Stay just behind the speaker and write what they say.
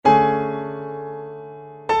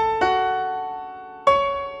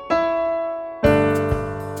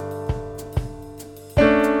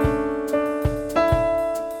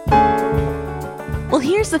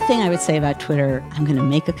Here's the thing I would say about Twitter. I'm going to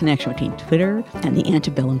make a connection between Twitter and the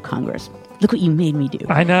antebellum Congress. Look what you made me do.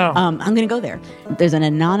 I know. I'm going to go there. There's an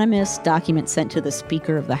anonymous document sent to the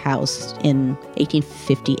Speaker of the House in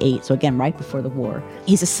 1858, so again, right before the war.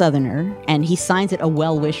 He's a Southerner, and he signs it a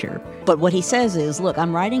well-wisher. But what he says is, look,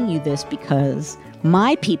 I'm writing you this because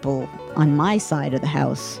my people on my side of the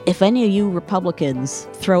house, if any of you Republicans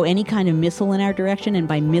throw any kind of missile in our direction, and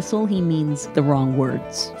by missile he means the wrong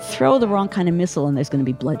words, throw the wrong kind of missile and there's going to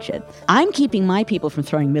be bloodshed. I'm keeping my people from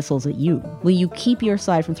throwing missiles at you. Will you keep your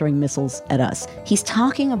side from throwing missiles at us? He's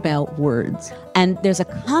talking about words. And there's a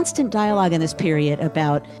constant dialogue in this period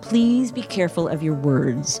about, please be careful of your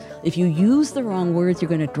words. If you use the wrong words, you're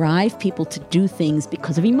going to drive people to do things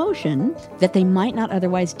because of emotion that they might not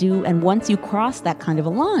otherwise do. And once you cross that kind of a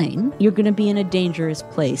line, you're going to be in a dangerous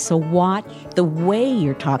place. So watch the way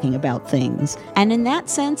you're talking about things. And in that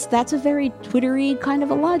sense, that's a very Twittery kind of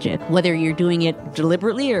a logic. Whether you're doing it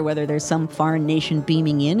deliberately or whether there's some foreign nation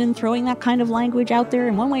beaming in and throwing that kind of language out there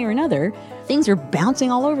in one way or another, things are bouncing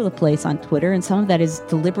all over the place on Twitter, and some of that is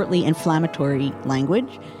deliberately inflammatory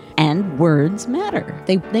language. And words matter.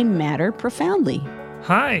 They matter profoundly.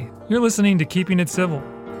 Hi, you're listening to Keeping It Civil,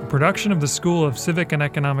 a production of the School of Civic and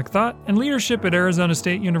Economic Thought and Leadership at Arizona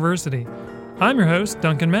State University. I'm your host,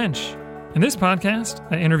 Duncan Mensch. In this podcast,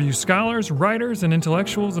 I interview scholars, writers, and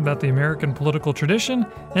intellectuals about the American political tradition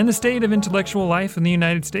and the state of intellectual life in the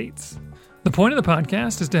United States. The point of the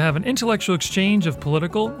podcast is to have an intellectual exchange of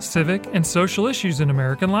political, civic, and social issues in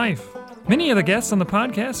American life. Many of the guests on the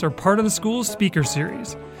podcast are part of the school's speaker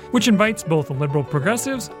series, which invites both liberal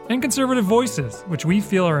progressives and conservative voices, which we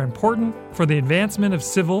feel are important for the advancement of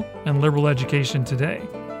civil and liberal education today.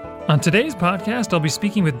 On today's podcast, I'll be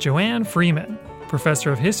speaking with Joanne Freeman,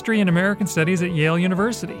 professor of history and American studies at Yale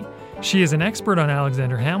University. She is an expert on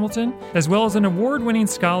Alexander Hamilton, as well as an award-winning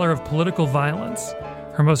scholar of political violence.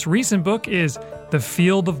 Her most recent book is The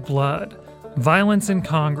Field of Blood: Violence in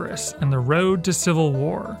Congress and the Road to Civil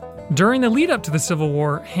War. During the lead-up to the Civil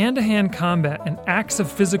War, hand-to-hand combat and acts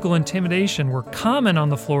of physical intimidation were common on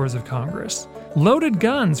the floors of Congress. Loaded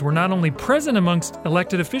guns were not only present amongst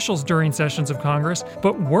elected officials during sessions of Congress,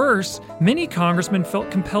 but worse, many congressmen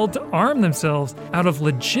felt compelled to arm themselves out of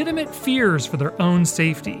legitimate fears for their own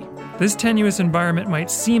safety. This tenuous environment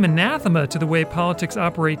might seem anathema to the way politics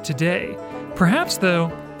operate today. Perhaps, though,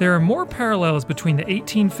 there are more parallels between the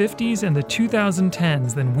 1850s and the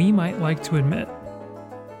 2010s than we might like to admit.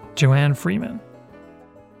 Joanne Freeman.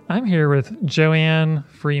 I'm here with Joanne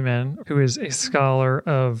Freeman, who is a scholar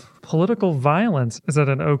of political violence. Is that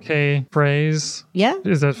an okay phrase? Yeah.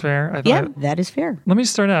 Is that fair? Yeah, that is fair. Let me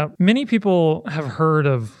start out. Many people have heard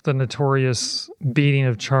of the notorious beating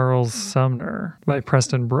of Charles Sumner by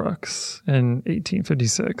Preston Brooks in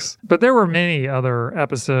 1856. But there were many other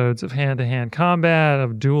episodes of hand-to-hand combat,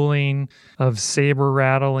 of dueling, of saber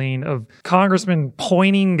rattling, of congressmen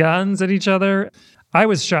pointing guns at each other. I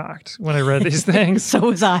was shocked when I read these things. So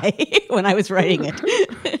was I when I was writing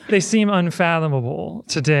it. They seem unfathomable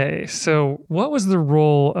today. So what was the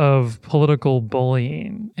role of political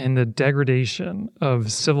bullying in the degradation of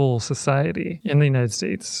civil society in the United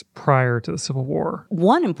States prior to the Civil War?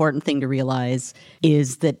 One important thing to realize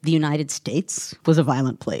is that the United States was a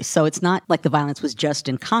violent place. So it's not like the violence was just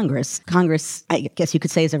in Congress. Congress, I guess you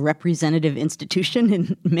could say, is a representative institution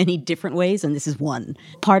in many different ways, and this is one.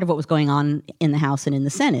 Part of what was going on in the House and in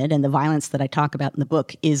the Senate, and the violence that I talk about in the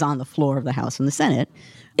book is on the floor of the House and the Senate,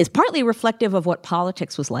 is partly reflective of what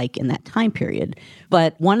politics was like in that time period.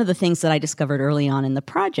 But one of the things that I discovered early on in the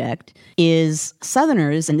project is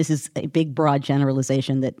Southerners, and this is a big, broad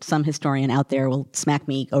generalization that some historian out there will smack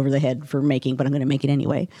me over the head for making, but I'm going to make it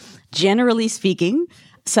anyway. Generally speaking,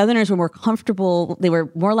 Southerners were more comfortable, they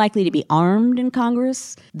were more likely to be armed in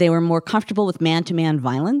Congress, they were more comfortable with man-to-man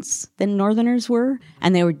violence than Northerners were,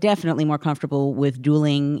 and they were definitely more comfortable with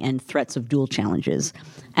dueling and threats of duel challenges.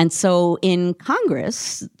 And so in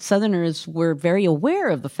Congress, Southerners were very aware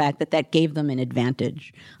of the fact that that gave them an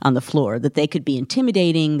advantage on the floor, that they could be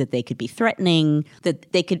intimidating, that they could be threatening, that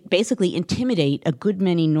they could basically intimidate a good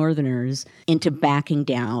many Northerners into backing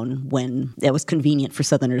down when it was convenient for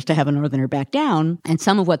Southerners to have a Northerner back down. And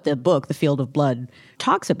some of what the book, The Field of Blood,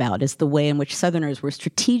 talks about is the way in which Southerners were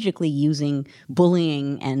strategically using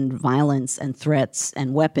bullying and violence and threats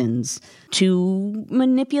and weapons to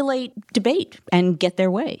manipulate debate and get their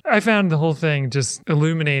way. I found the whole thing just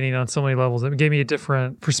illuminating on so many levels. It gave me a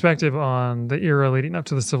different perspective on the era leading up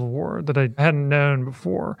to the Civil War that I hadn't known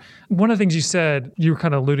before. One of the things you said, you were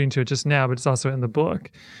kind of alluding to it just now, but it's also in the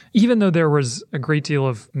book. Even though there was a great deal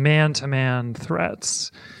of man-to-man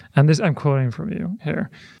threats, and this I'm quoting from you here,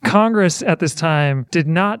 Congress at this time did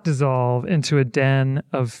not dissolve into a den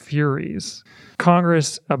of furies.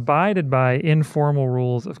 Congress abided by informal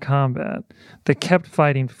rules of combat. They kept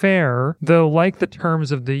fighting fair, though like the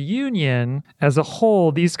terms of the Union, as a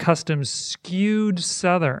whole, these customs skewed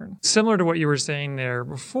Southern. Similar to what you were saying there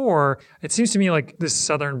before, it seems to me like this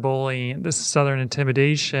Southern bullying, this Southern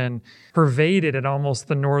intimidation pervaded it. Almost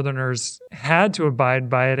the Northerners had to abide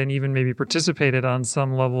by it and even maybe participated on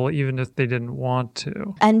some level, even if they didn't want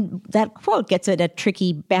to. And that quote gets at a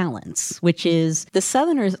tricky balance, which is the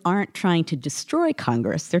Southerners aren't trying to destroy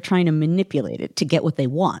Congress. They're trying to manipulate it to get what they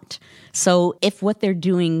want. So if what they're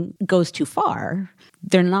doing goes too far,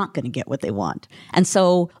 they're not going to get what they want. And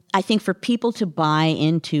so I think for people to buy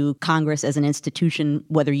into Congress as an institution,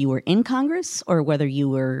 whether you were in Congress or whether you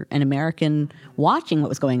were an American watching what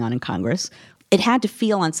was going on in Congress, it had to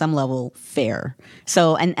feel on some level fair.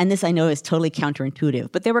 So, and this I know is totally counterintuitive,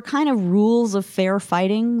 but there were kind of rules of fair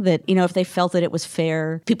fighting that, if they felt that it was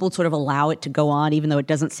fair, people would sort of allow it to go on, even though it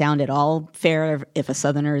doesn't sound at all fair if a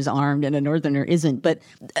Southerner is armed and a Northerner isn't. But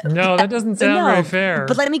no, that doesn't sound very fair.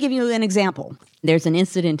 But let me give you an example. There's an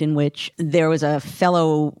incident in which there was a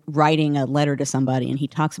fellow writing a letter to somebody, and he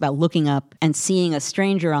talks about looking up and seeing a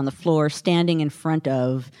stranger on the floor standing in front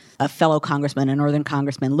of a fellow congressman, a Northern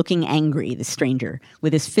congressman, looking angry, the stranger,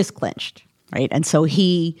 with his fist clenched, right? And so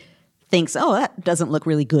he thinks, oh, that doesn't look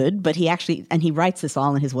really good, but he writes this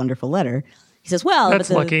all in his wonderful letter. He says, well...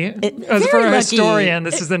 That's lucky. As for a historian,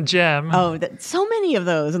 this is a gem. Oh, so many of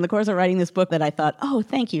those. In the course of writing this book that I thought, oh,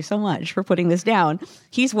 thank you so much for putting this down.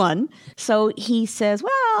 He's one. So he says,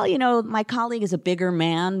 well, my colleague is a bigger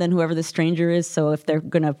man than whoever the stranger is, so if they're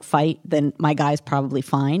going to fight, then my guy's probably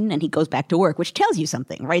fine. And he goes back to work, which tells you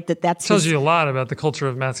something, right? That tells you a lot about the culture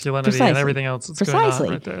of masculinity and everything else that's going on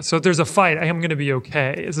right there. So if there's a fight, I am going to be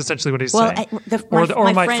okay, is essentially what he's saying.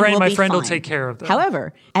 My friend will take care of them.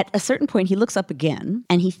 However, at a certain point, he looks up again,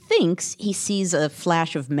 and he thinks he sees a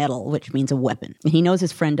flash of metal, which means a weapon. And he knows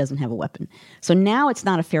his friend doesn't have a weapon. So now it's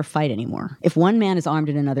not a fair fight anymore. If one man is armed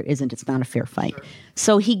and another isn't, it's not a fair fight. Sure.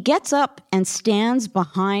 So he gets up and stands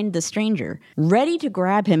behind the stranger, ready to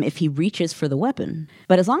grab him if he reaches for the weapon.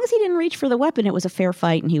 But as long as he didn't reach for the weapon, it was a fair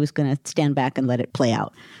fight, and he was going to stand back and let it play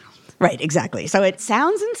out. Right, exactly. So it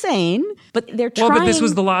sounds insane, but they're trying... Well, but this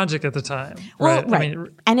was the logic at the time, right? Well, right. I mean,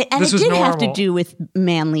 and it did have to do with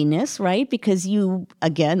manliness, right? Because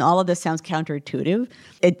again, all of this sounds counterintuitive.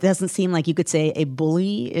 It doesn't seem like you could say a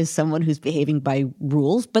bully is someone who's behaving by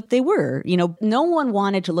rules, but they were. No one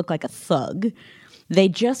wanted to look like a thug. They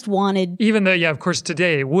just wanted... Even though, of course,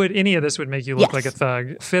 today, any of this would make you look like a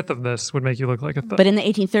thug. A fifth of this would make you look like a thug. But in the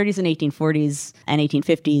 1830s and 1840s and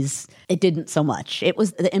 1850s, it didn't so much. It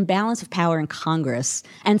was the imbalance of power in Congress.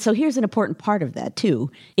 And so here's an important part of that, too,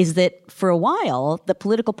 is that for a while, the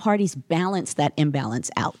political parties balanced that imbalance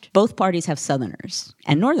out. Both parties have Southerners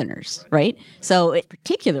and Northerners, right? So it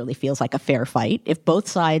particularly feels like a fair fight if both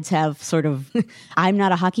sides have sort of... I'm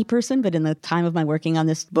not a hockey person, but in the time of my working on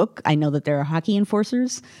this book, I know that there are hockey enforcers,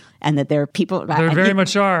 and that there are people... There very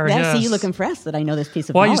much are, yes. So you look impressed that I know this piece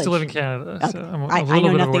of knowledge. knowledge. I used to live in Canada, so I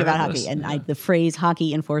know nothing about hockey, and the phrase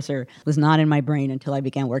hockey enforcer was not in my brain until I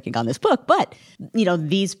began working on this book. But,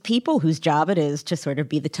 these people whose job it is to sort of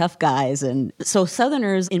be the tough guys, and so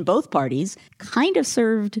Southerners in both parties kind of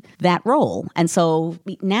served that role. And so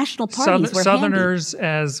national parties were Southerners handy.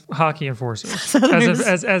 As hockey enforcers,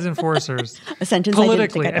 as enforcers. A sentence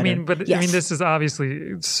politically. I mean, this is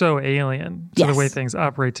obviously so alien to the way things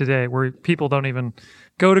operate today, where people don't even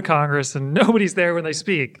go to Congress and nobody's there when they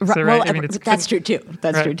speak. Right. So, right? Well, that's true too.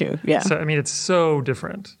 That's true too. Yeah. So it's so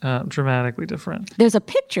different, dramatically different. There's a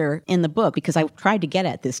picture in the book, because I tried to get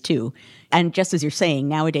at this too. And just as you're saying,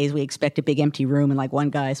 nowadays we expect a big empty room and like one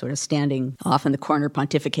guy sort of standing off in the corner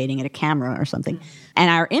pontificating at a camera or something. And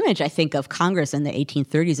our image, I think, of Congress in the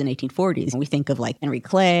 1830s and 1840s, and we think of like Henry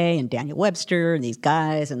Clay and Daniel Webster and these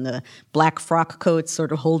guys and the black frock coats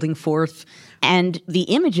sort of holding forth. And the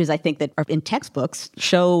images, I think, that are in textbooks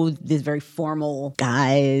show these very formal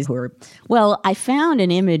guys who are... Well, I found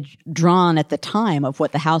an image drawn at the time of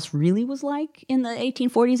what the House really was like in the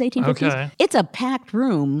 1840s, 1850s. Okay. It's a packed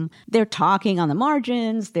room. They're talking on the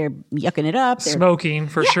margins. They're yucking it up. They're smoking,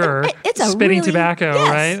 for sure. It's spitting tobacco,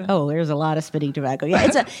 right? Oh, there's a lot of spitting tobacco. Yeah,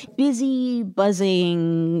 it's a busy,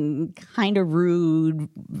 buzzing, kind of rude,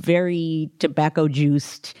 very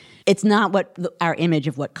tobacco-juiced... It's not what our image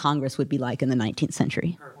of what Congress would be like in the 19th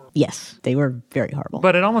century. Yes, they were very horrible.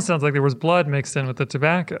 But it almost sounds like there was blood mixed in with the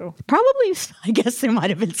tobacco. Probably, I guess there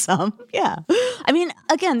might have been some. Yeah. I mean,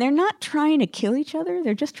 again, they're not trying to kill each other.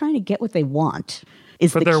 They're just trying to get what they want.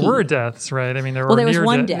 is but the key. But there were deaths, right? I mean, there was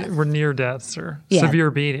one death. Were near deaths or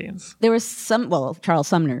severe beatings. There was Charles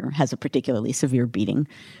Sumner has a particularly severe beating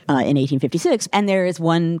in 1856. And there is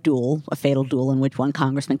one duel, a fatal duel, in which one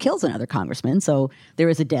congressman kills another congressman. So there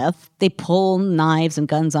is a death. They pull knives and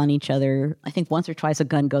guns on each other. I think once or twice a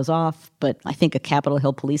gun goes off, but I think a Capitol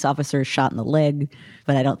Hill police officer is shot in the leg,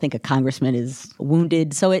 but I don't think a congressman is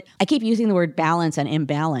wounded. So I keep using the word balance and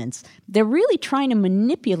imbalance. They're really trying to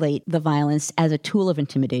manipulate the violence as a tool of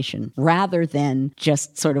intimidation rather than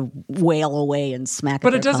just sort of wail away and smack at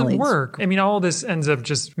their colleagues. But it doesn't work. I mean, all this ends up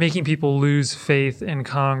just making people lose faith in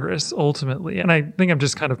Congress ultimately. And I think I'm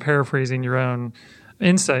just kind of paraphrasing your own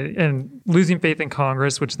insight, and losing faith in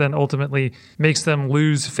Congress, which then ultimately makes them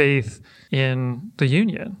lose faith in the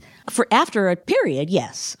Union. After a period,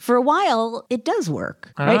 yes. For a while, it does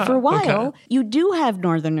work, right? For a while, you do have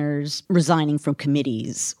Northerners resigning from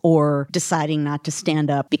committees or deciding not to stand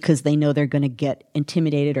up because they know they're going to get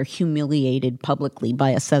intimidated or humiliated publicly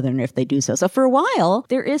by a Southerner if they do so. So for a while,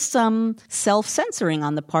 there is some self-censoring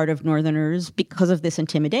on the part of Northerners because of this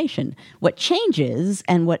intimidation. What changes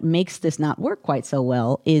and what makes this not work quite so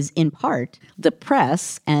well is, in part, the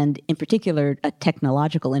press and, in particular, a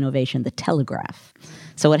technological innovation, the telegraph.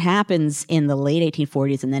 So what happens in the late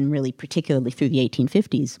 1840s and then really particularly through the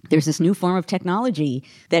 1850s, there's this new form of technology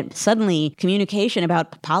that suddenly communication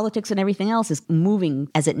about politics and everything else is moving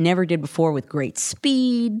as it never did before with great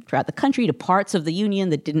speed throughout the country to parts of the Union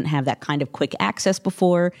that didn't have that kind of quick access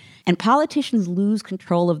before. And politicians lose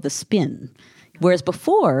control of the spin. Whereas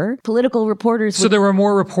before, political reporters... So there were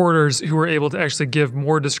more reporters who were able to actually give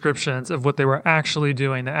more descriptions of what they were actually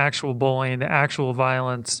doing, the actual bullying, the actual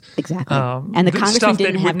violence. Exactly. And the congressman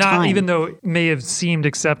didn't have time. Even though it may have seemed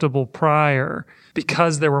acceptable prior,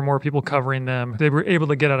 because there were more people covering them, they were able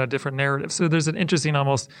to get out a different narrative. So there's an interesting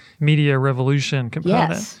almost media revolution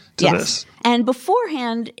component to this. And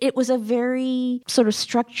beforehand, it was a very sort of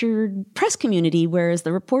structured press community, whereas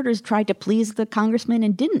the reporters tried to please the congressman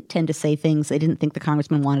and didn't tend to say things they didn't think the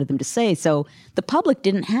congressman wanted them to say. So the public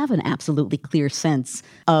didn't have an absolutely clear sense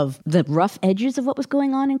of the rough edges of what was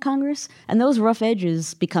going on in Congress. And those rough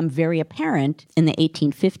edges become very apparent in the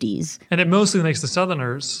 1850s. And it mostly makes the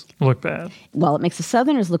Southerners look bad. Well, it makes the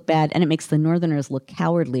Southerners look bad, and it makes the Northerners look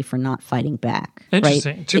cowardly for not fighting back.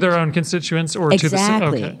 Interesting. Right? To their own constituents or to the...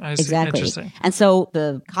 Okay, I see. Exactly. Interesting. And so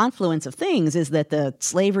the confluence of things is that the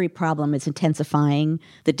slavery problem is intensifying.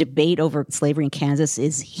 The debate over slavery in Kansas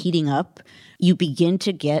is heating up. You begin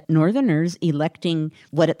to get Northerners electing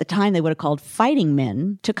what at the time they would have called fighting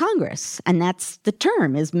men to Congress. And that's the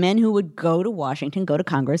term, is men who would go to Washington, go to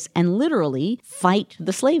Congress, and literally fight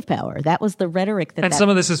the slave power. That was the rhetoric that... And some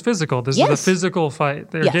of this is physical. This is a physical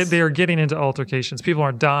fight. They are getting into altercations. People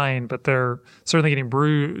aren't dying, but they're certainly getting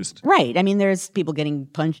bruised. Right. I mean, there's people getting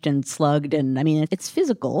punched and slugged, and I mean, it's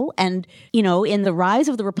physical. And, you know, in the rise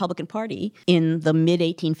of the Republican Party in the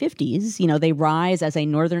mid-1850s, you know, they rise as a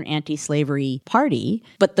Northern anti-slavery party,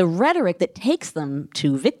 but the rhetoric that takes them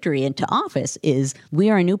to victory and to office is, we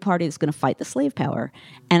are a new party that's going to fight the slave power.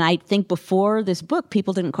 And I think before this book,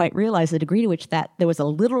 people didn't quite realize the degree to which that there was a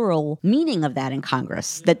literal meaning of that in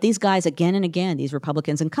Congress, that these guys again and again, these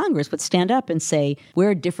Republicans in Congress would stand up and say,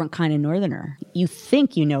 we're a different kind of Northerner. You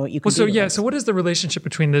think you know what you can do. So what is the relationship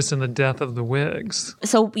between this and the death of the Whigs?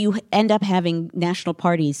 So you end up having national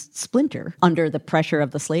parties splinter under the pressure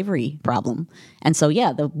of the slavery problem. And so,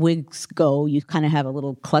 the Whigs go, you kind of have a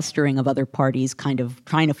little clustering of other parties kind of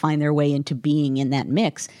trying to find their way into being in that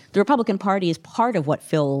mix. The Republican Party is part of what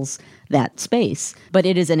fills that space, but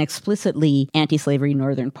it is an explicitly anti-slavery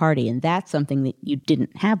Northern party, and that's something that you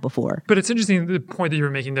didn't have before. But it's interesting, the point that you were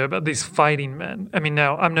making, though, about these fighting men. I mean,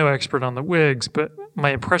 now, I'm no expert on the Whigs, but my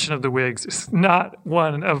impression of the Whigs is not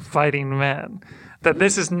one of fighting men. That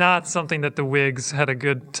this is not something that the Whigs had a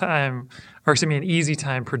good time, or excuse me, an easy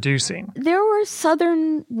time producing. There were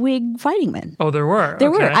Southern Whig fighting men. Oh, there were?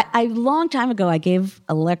 There were. A long time ago, I gave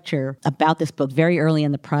a lecture about this book very early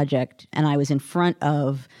in the project, and I was in front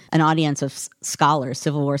of an audience of scholars,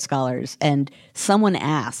 Civil War scholars, and someone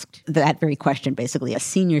asked that very question, basically, a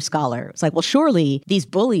senior scholar. It's like, well, surely these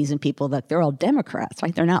bullies and people, like, they're all Democrats,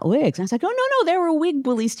 right? They're not Whigs. And I was like, oh, no, there were Whig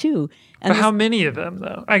bullies too. And but how many of them,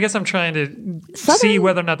 though? I guess I'm trying to see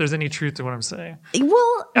whether or not there's any truth to what I'm saying.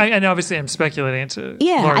 Well, and obviously I'm speculating to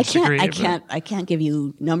yeah, large degree. I can't give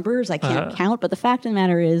you numbers. I can't count. But the fact of the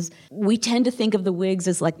matter is, we tend to think of the Whigs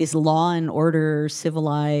as like this law and order,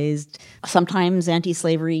 civilized, sometimes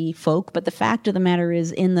anti-slavery folk. But the fact of the matter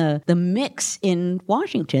is, in the mix in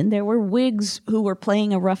Washington, there were Whigs who were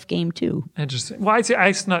playing a rough game too. Interesting. Well,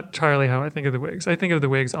 it's not entirely how I think of the Whigs. I think of the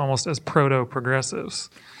Whigs almost as proto-progressives.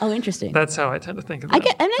 Oh, interesting. That's how I tend to think of them.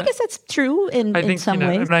 I guess that's true in some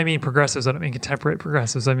ways. When I mean progressives, I don't mean contemporary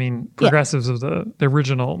progressives. I mean progressives of the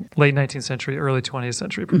original late 19th century, early 20th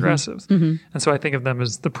century progressives. And so I think of them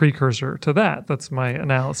as the precursor to that. That's my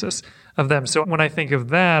analysis of them. So when I think of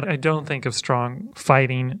that, I don't think of strong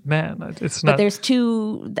fighting men. It's not. But there's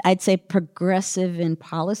two, I'd say, progressive in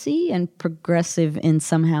policy and progressive in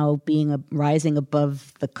somehow being rising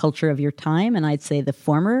above the culture of your time. And I'd say the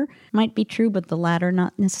former might be true, but the latter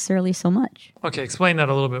not necessarily so much. Okay, explain that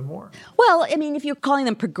a little bit more. Well, I mean, if you're calling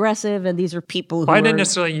them progressive and these are people who I didn't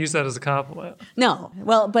necessarily use that as a compliment. No.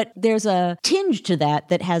 Well, but there's a tinge to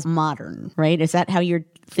that has modern, right? Is that how you're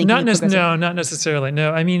thinking? Not necessarily.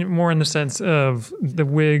 No, I mean more in the sense of the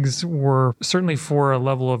Whigs were certainly for a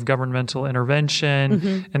level of governmental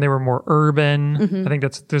intervention, and they were more urban. I think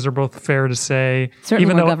those are both fair to say.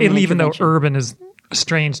 Certainly even though urban is a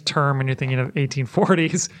strange term when you're thinking of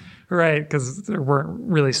 1840s, right? Because there weren't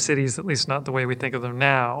really cities, at least not the way we think of them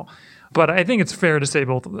now. But I think it's fair to say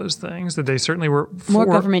both of those things, that they certainly were for more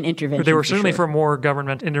government intervention. They were certainly for more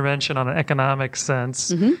government intervention on an economic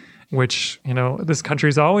sense, which, this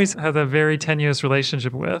country's always had a very tenuous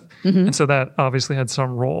relationship with. And so that obviously had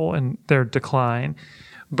some role in their decline.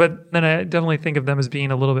 But then I definitely think of them as being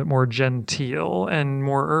a little bit more genteel and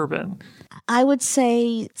more urban. I would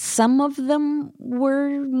say some of them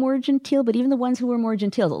were more genteel, but even the ones who were more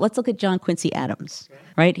genteel, let's look at John Quincy Adams,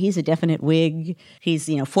 right? He's a definite Whig. He's,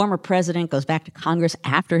 former president, goes back to Congress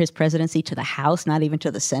after his presidency, to the House, not even to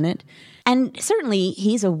the Senate. And certainly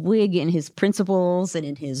he's a Whig in his principles and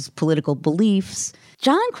in his political beliefs.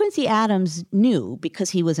 John Quincy Adams knew, because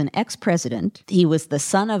he was an ex-president, he was the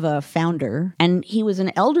son of a founder, and he was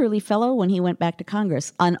an elderly fellow when he went back to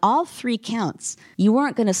Congress. On all three counts, you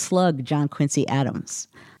weren't going to slug John Quincy Adams.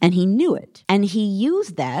 And he knew it. And he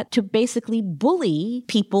used that to basically bully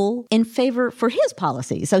people in favor for his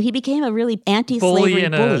policy. So he became a really anti-slavery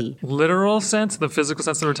bully. A literal sense, the physical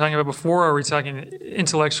sense that we were talking about before, or are we talking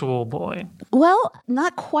intellectual bullying? Well,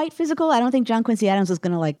 not quite physical. I don't think John Quincy Adams was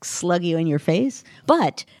going to slug you in your face.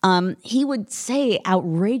 But he would say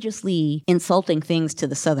outrageously insulting things to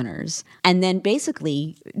the Southerners and then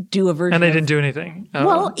basically do a version And they didn't do anything.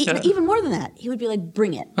 Even more than that. He would be like,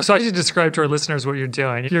 bring it. So I should describe to our listeners what you're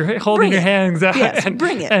doing. You're holding your hands out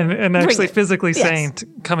bring it. and actually physically saying,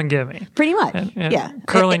 come and get me. Pretty much, and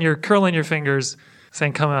curling your fingers,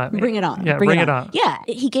 saying, come at me. Bring it on. Yeah, bring it on. Yeah,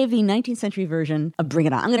 he gave the 19th century version of Bring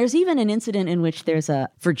It On. There's even an incident in which there's a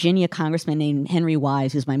Virginia congressman named Henry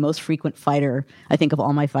Wise, who's my most frequent fighter, I think, of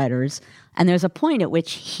all my fighters. And there's a point at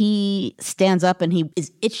which he stands up and he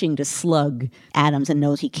is itching to slug Adams and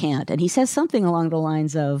knows he can't. And he says something along the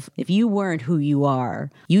lines of, if you weren't who you are,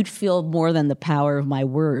 you'd feel more than the power of my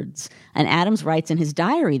words. And Adams writes in his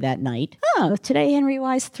diary that night, today Henry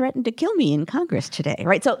Wise threatened to kill me in Congress today,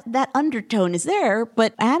 right? So that undertone is there,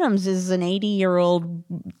 but Adams is an 80-year-old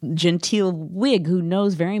genteel Whig who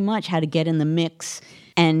knows very much how to get in the mix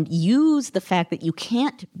and use the fact that you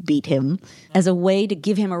can't beat him as a way to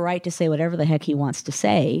give him a right to say whatever the heck he wants to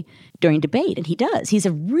say during debate. And he does. He's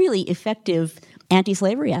a really effective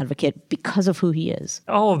anti-slavery advocate because of who he is.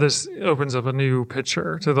 All of this opens up a new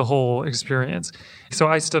picture to the whole experience. So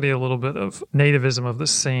I study a little bit of nativism of the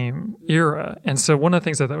same era. And so one of the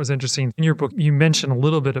things that was interesting in your book, you mentioned a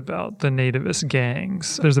little bit about the nativist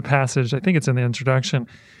gangs. There's a passage, I think it's in the introduction,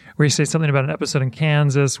 where you say something about an episode in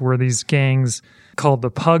Kansas where these gangs called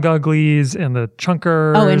the Plug Uglies and the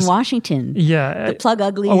Chunkers. Oh, in Washington. Yeah. The Plug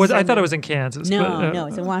Uglies. Oh, I thought it was in Kansas. No,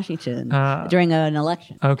 it's in Washington during an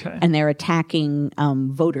election. Okay. And they're attacking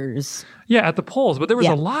voters. Yeah, at the polls. But there was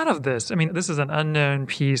a lot of this. I mean, this is an unknown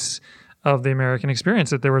piece of the American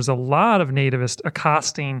experience, that there was a lot of nativists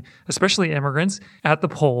accosting, especially immigrants, at the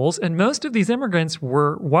polls. And most of these immigrants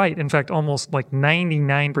were white. In fact, almost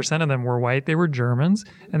 99% of them were white. They were Germans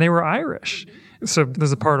and they were Irish. So this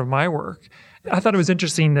is a part of my work. I thought it was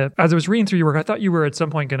interesting that as I was reading through your work, I thought you were at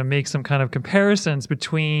some point going to make some kind of comparisons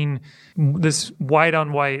between this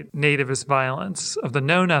white-on-white nativist violence of the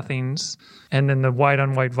know-nothings and then the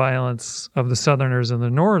white-on-white violence of the Southerners and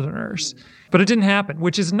the Northerners. But it didn't happen,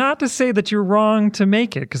 which is not to say that you're wrong to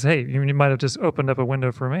make it, because, hey, you might have just opened up a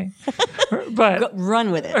window for me. But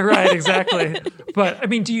run with it. Right, exactly. But, I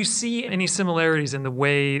mean, do you see any similarities in the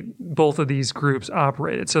way both of these groups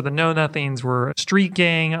operated? So the Know Nothings were a street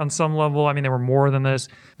gang on some level. I mean, they were more than this.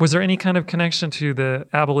 Was there any kind of connection to the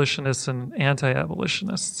abolitionists and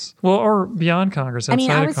anti-abolitionists? Well, or beyond Congress, outside of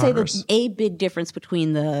Congress? I would say that a big difference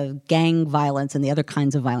between the gang violence and the other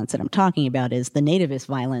kinds of violence that I'm talking about is the nativist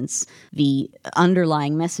violence. The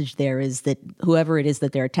underlying message there is that whoever it is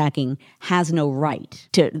that they're attacking has no right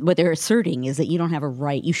to, what they're asserting is that you don't have a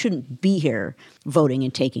right, you shouldn't be here voting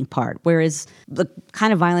and taking part. Whereas the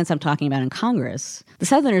kind of violence I'm talking about in Congress, the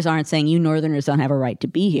Southerners aren't saying you Northerners don't have a right to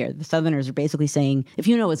be here. The Southerners are basically saying, if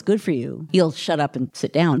you know what's good for you, you'll shut up and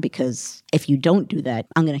sit down, because if you don't do that,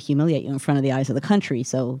 I'm going to humiliate you in front of the eyes of the country,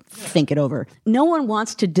 so think it over. No one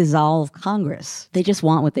wants to dissolve Congress. They just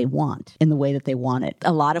want what they want in the way that they want it.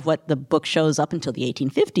 A lot of what the book shows up until the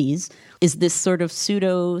 1850s is this sort of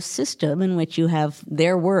pseudo system in which you have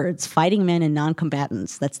their words, fighting men and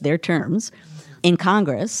non-combatants, that's their terms, in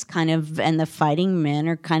Congress, kind of, and the fighting men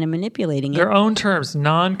are kind of manipulating their own terms,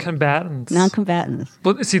 non-combatants. Non-combatants.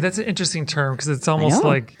 Well, see, that's an interesting term, because it's almost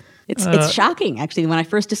like... It's shocking, actually. When I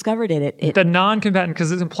first discovered it the non-combatant,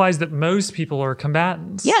 because it implies that most people are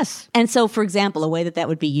combatants. Yes. And so, for example, a way that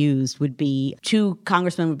would be used would be two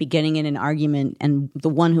congressmen would be getting in an argument, and the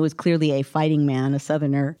one who is clearly a fighting man, a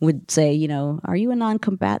Southerner, would say, are you a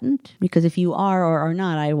non-combatant? Because if you are or are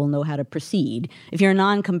not, I will know how to proceed. If you're a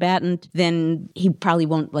non-combatant, then he probably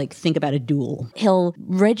won't think about a duel. He'll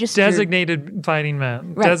register... Designated fighting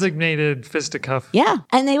man. Right. Designated fisticuff. Yeah.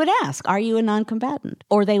 And they would ask, are you a non-combatant?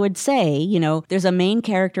 Or they would say, there's a main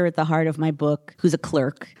character at the heart of my book who's a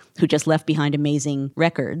clerk who just left behind amazing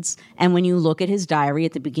records. And when you look at his diary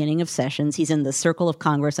at the beginning of sessions, he's in the circle of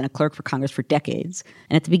Congress and a clerk for Congress for decades.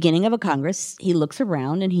 And at the beginning of a Congress, he looks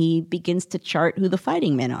around and he begins to chart who the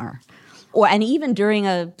fighting men are. And even during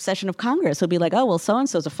a session of Congress, he'll be like, oh, well,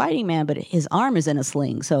 so-and-so's a fighting man, but his arm is in a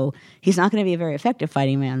sling, so he's not going to be a very effective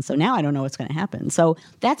fighting man. So now I don't know what's going to happen. So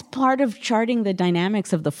that's part of charting the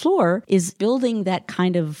dynamics of the floor, is building that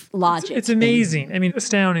kind of logic. It's amazing. I mean,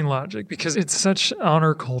 astounding logic, because it's such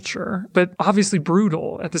honor culture, but obviously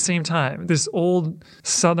brutal at the same time. This old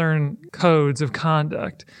Southern codes of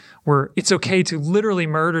conduct where it's okay to literally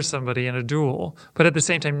murder somebody in a duel, but at the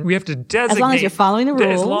same time, we have to designate... As long as you're following the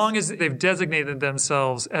rules. As long as they've designated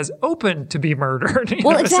themselves as open to be murdered.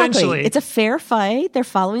 Well, exactly. Essentially. It's a fair fight. They're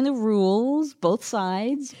following the rules, both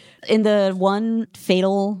sides. In the one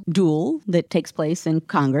fatal duel that takes place in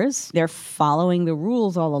Congress, they're following the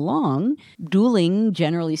rules all along. Dueling,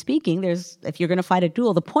 generally speaking, if you're going to fight a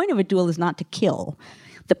duel, the point of a duel is not to kill.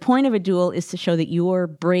 The point of a duel is to show that you're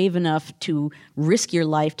brave enough to risk your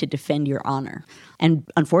life to defend your honor. And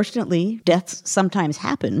unfortunately, deaths sometimes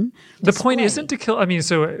happen. The point isn't to kill. I mean,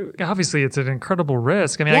 so obviously it's an incredible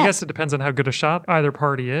risk. I mean, yes. I guess it depends on how good a shot either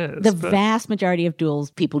party is. The vast majority of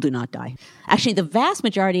duels, people do not die. Actually, the vast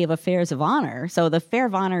majority of affairs of honor, so the affair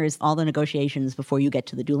of honor is all the negotiations before you get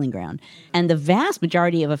to the dueling ground. And the vast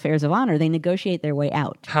majority of affairs of honor, they negotiate their way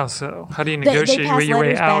out. How so? How do you negotiate your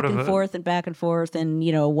way out of it? They pass letters back and forth, and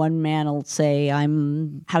one man will say,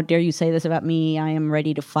 how dare you say this about me? I am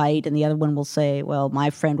ready to fight. And the other one will say, well, my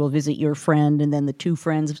friend will visit your friend, and then the two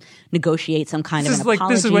friends negotiate some kind of an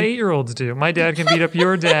apology. This is what 8-year-olds do. My dad can beat up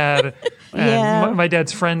your dad, and my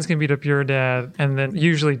dad's friends can beat up your dad, and then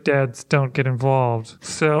usually dads don't get involved.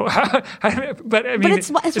 So, but I mean,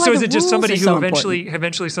 so is it just somebody who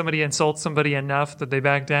eventually somebody insults somebody enough that they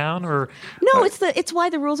back down, or no? It's why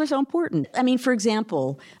the rules are so important. I mean, for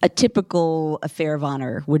example, a typical affair of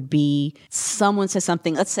honor would be someone says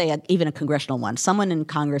something. Let's say even a congressional one. Someone in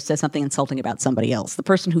Congress says something insulting about somebody else. The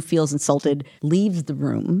person who feels insulted leaves the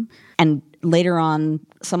room, and later on,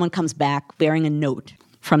 someone comes back bearing a note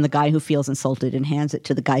from the guy who feels insulted and hands it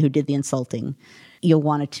to the guy who did the insulting. You'll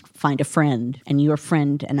want to find a friend, and your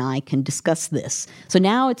friend and I can discuss this. So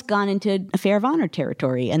now it's gone into affair of honor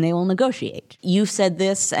territory, and they will negotiate. You said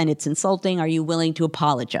this, and it's insulting. Are you willing to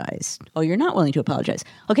apologize? Oh, you're not willing to apologize.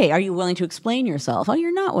 Okay, are you willing to explain yourself? Oh,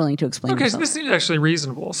 you're not willing to explain yourself. Okay, so this seems actually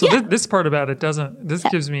reasonable. So this part about it doesn't, this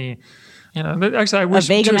gives me... actually, I wish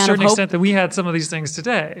to a certain extent that we had some of these things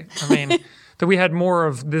today. I mean, that we had more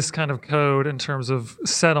of this kind of code in terms of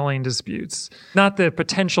settling disputes. Not the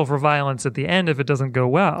potential for violence at the end if it doesn't go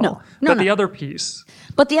well. No. The other piece.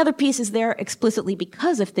 But the other piece is there explicitly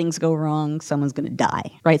because if things go wrong, someone's going to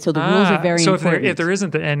die, right? So the rules are very important. So if there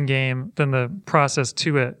isn't the end game, then the process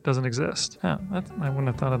to it doesn't exist. I wouldn't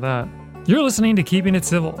have thought of that. You're listening to Keeping It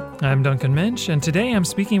Civil. I'm Duncan Minch, and today I'm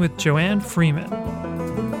speaking with Joanne Freeman.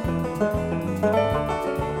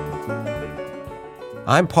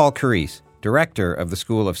 I'm Paul Carisse, Director of the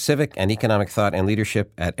School of Civic and Economic Thought and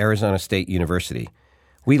Leadership at Arizona State University.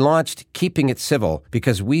 We launched Keeping It Civil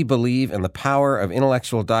because we believe in the power of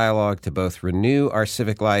intellectual dialogue to both renew our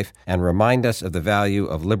civic life and remind us of the value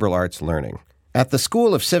of liberal arts learning. At the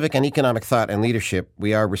School of Civic and Economic Thought and Leadership,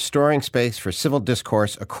 we are restoring space for civil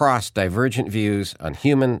discourse across divergent views on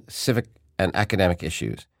human, civic, and academic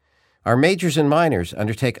issues. Our majors and minors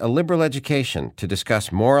undertake a liberal education to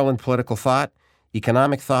discuss moral and political thought,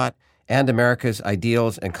 economic thought, and America's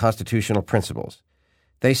ideals and constitutional principles.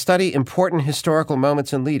 They study important historical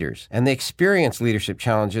moments and leaders, and they experience leadership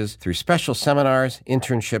challenges through special seminars,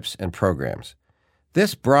 internships, and programs.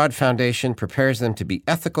 This broad foundation prepares them to be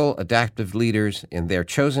ethical, adaptive leaders in their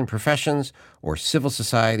chosen professions or civil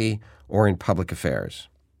society or in public affairs.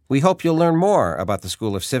 We hope you'll learn more about the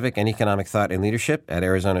School of Civic and Economic Thought and Leadership at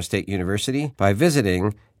Arizona State University by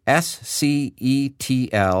visiting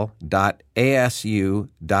scetl.asu.edu.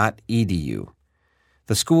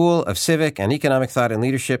 The School of Civic and Economic Thought and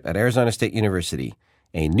Leadership at Arizona State University,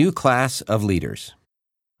 a new class of leaders.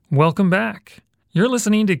 Welcome back. You're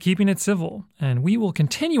listening to Keeping It Civil, and we will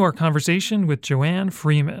continue our conversation with Joanne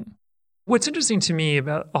Freeman. What's interesting to me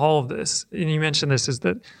about all of this, and you mentioned this, is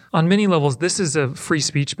that on many levels, this is a free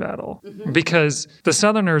speech battle because the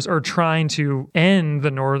Southerners are trying to end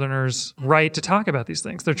the Northerners' right to talk about these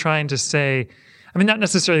things. They're trying to say, I mean, not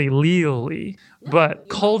necessarily legally, but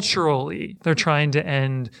culturally, they're trying to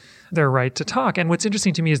end their right to talk. And what's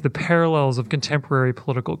interesting to me is the parallels of contemporary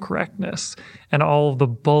political correctness and all of the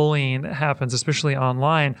bullying that happens, especially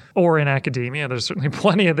online or in academia. There's certainly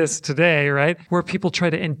plenty of this today, right? Where people try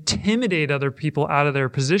to intimidate other people out of their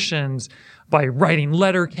positions by writing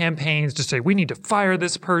letter campaigns to say, we need to fire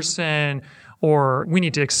this person, or we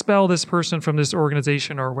need to expel this person from this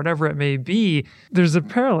organization, or whatever it may be. There's a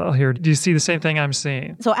parallel here. Do you see the same thing I'm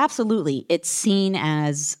seeing? So absolutely. It's seen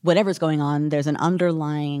as whatever's going on, there's an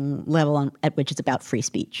underlying level at which it's about free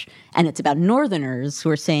speech. And it's about Northerners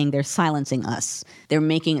who are saying they're silencing us. They're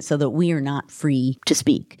making it so that we are not free to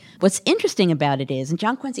speak. What's interesting about it is, and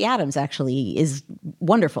John Quincy Adams actually is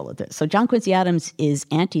wonderful at this. So John Quincy Adams is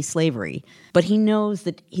anti-slavery, but he knows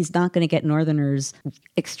that he's not going to get Northerners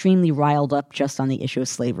extremely riled up just on the issue of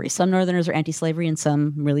slavery. Some Northerners are anti-slavery and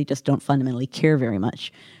some really just don't fundamentally care very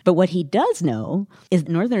much. But what he does know is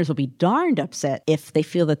that Northerners will be darned upset if they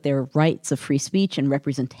feel that their rights of free speech and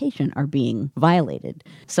representation are being violated.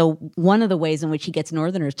 So one of the ways in which he gets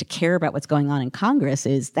Northerners to care about what's going on in Congress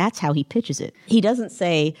is that's how he pitches it. He doesn't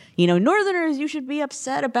say, Northerners, you should be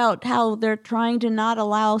upset about how they're trying to not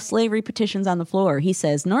allow slavery petitions on the floor. He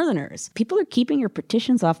says, Northerners, people are keeping your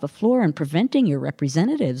petitions off the floor and preventing your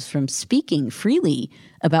representatives from speaking freely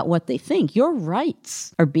about what they think. Your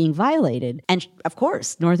rights are being violated. And of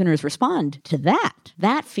course, Northerners respond to that.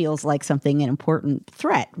 That feels like an important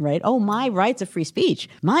threat, right? Oh, my rights of free speech,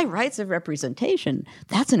 my rights of representation,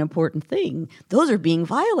 that's an important thing. Those are being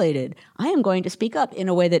violated. I am going to speak up in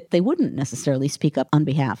a way that they wouldn't necessarily speak up on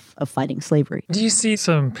behalf of fighting slavery. Do you see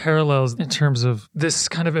some parallels in terms of this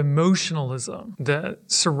kind of emotionalism that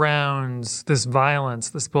surrounds this violence,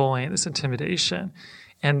 this bullying, this intimidation,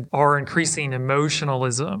 and our increasing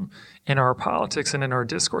emotionalism in our politics and in our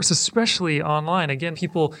discourse, especially online? Again,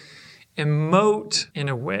 people emote in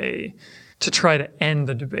a way to try to end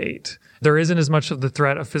the debate. There isn't as much of the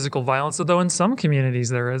threat of physical violence, although in some communities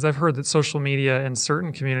there is. I've heard that social media in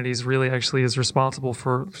certain communities really actually is responsible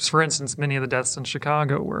for instance, many of the deaths in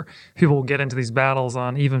Chicago, where people will get into these battles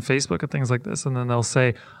on even Facebook and things like this, and then they'll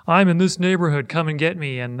say, I'm in this neighborhood, come and get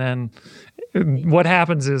me, and then what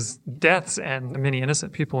happens is deaths, and many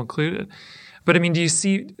innocent people included. But I mean, do you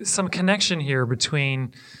see some connection here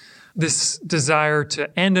between this desire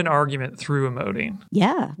to end an argument through emoting?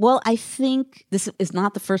 Yeah. Well, I think this is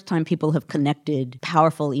not the first time people have connected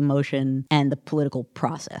powerful emotion and the political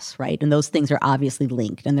process, right? And those things are obviously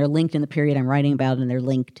linked. And they're linked in the period I'm writing about, and they're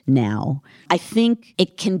linked now. I think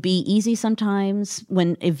it can be easy sometimes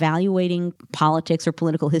when evaluating politics or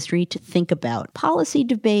political history to think about policy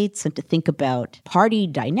debates and to think about party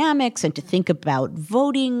dynamics and to think about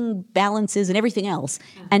voting balances and everything else,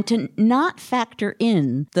 and to not factor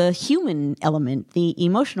in the human element, the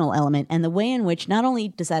emotional element, and the way in which not only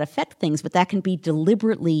does that affect things, but that can be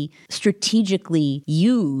deliberately, strategically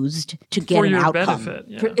used to get an outcome. Benefit.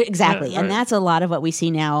 Yeah. Exactly. Yeah, right. And that's a lot of what we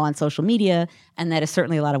see now on social media, and that is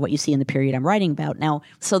certainly a lot of what you see in the period I'm writing about. Now,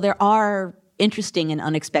 so there are interesting and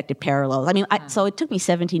unexpected parallels. I mean, so it took me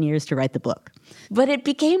 17 years to write the book, but it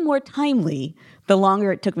became more timely the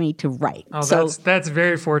longer it took me to write. Oh, so, that's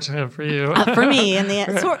very fortunate for you. For me, and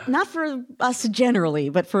not for us generally,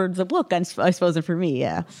 but for the book, I suppose, and for me,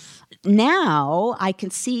 yeah. Now I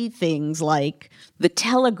can see things like the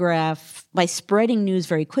Telegraph, by spreading news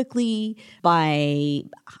very quickly, by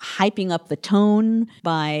hyping up the tone,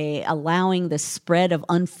 by allowing the spread of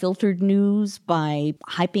unfiltered news, by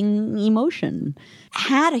hyping emotion,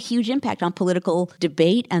 had a huge impact on political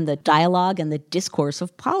debate and the dialogue and the discourse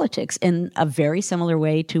of politics in a very similar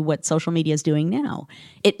way to what social media is doing now.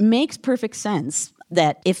 It makes perfect sense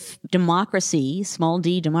that if democracy, small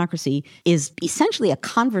d democracy, is essentially a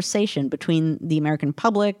conversation between the American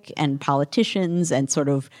public and politicians and sort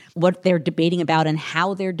of what they're debating about and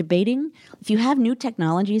how they're debating, if you have new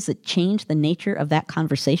technologies that change the nature of that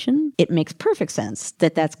conversation, it makes perfect sense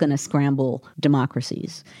that that's going to scramble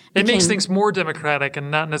democracies. It makes things more democratic and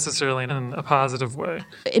not necessarily in a positive way.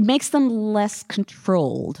 It makes them less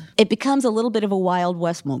controlled. It becomes a little bit of a Wild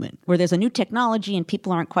West moment where there's a new technology and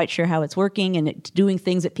people aren't quite sure how it's working and it's doing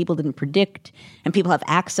things that people didn't predict, and people have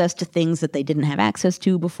access to things that they didn't have access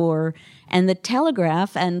to before. And the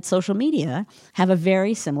Telegraph and social media have a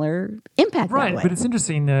very similar impact right, that way. But it's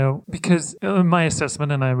interesting, though, because in my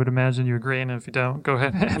assessment, and I would imagine you agree, and if you don't, go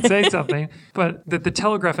ahead and say something, but that the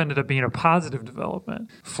Telegraph ended up being a positive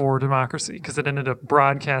development for democracy because it ended up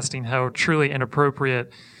broadcasting how truly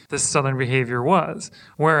inappropriate this Southern behavior was.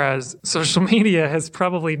 Whereas social media has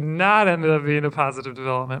probably not ended up being a positive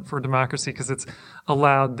development for democracy because it's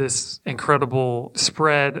allowed this incredible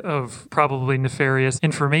spread of probably nefarious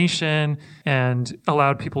information and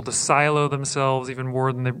allowed people to silo themselves even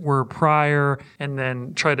more than they were prior and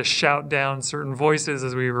then try to shout down certain voices,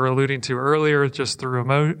 as we were alluding to earlier, just through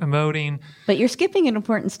emoting. But you're skipping an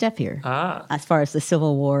important step here as far as the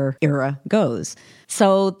Civil War era goes.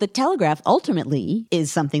 So the Telegraph ultimately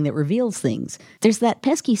is something that reveals things. There's that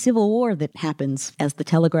pesky Civil War that happens as the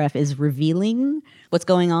Telegraph is revealing what's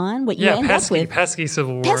going on. What you end up with, pesky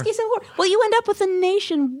Civil War. Pesky Civil War. Well, you end up with a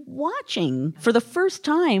nation watching for the first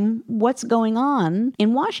time what's going on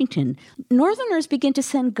in Washington. Northerners begin to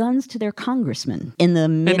send guns to their congressmen in the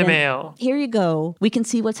mail. Here you go. We can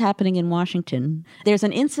see what's happening in Washington. There's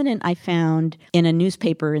an incident I found in a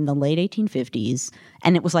newspaper in the late 1850s,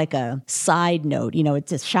 and it was like a side note. You know,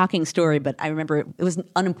 it's a shocking story, but I remember it was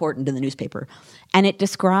unimportant in the newspaper. And it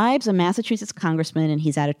describes a Massachusetts congressman, and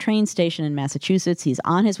he's at a train station in Massachusetts. He's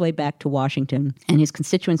on his way back to Washington, and his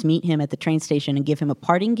constituents meet him at the train station and give him a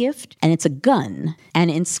parting gift, and it's a gun.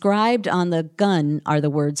 And inscribed on the gun are the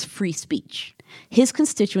words "free speech." His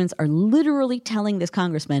constituents are literally telling this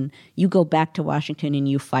congressman, you go back to Washington and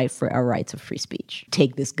you fight for our rights of free speech.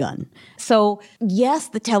 Take this gun. So, yes,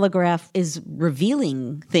 the Telegraph is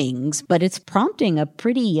revealing things, but it's prompting a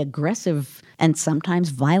pretty aggressive and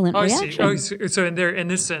sometimes violent reaction. I see. So in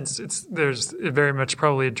this sense, there's very much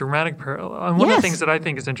probably a dramatic parallel. And one of the things that I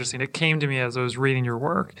think is interesting, it came to me as I was reading your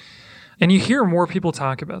work, and you hear more people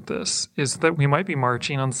talk about this, is that we might be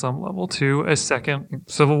marching on some level to a second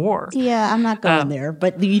Civil War. Yeah, I'm not going there,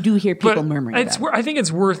 but you do hear people murmuring about it. I think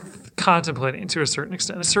it's worth contemplating to a certain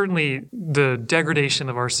extent. Certainly the degradation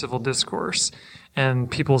of our civil discourse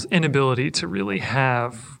and people's inability to really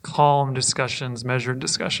have calm discussions, measured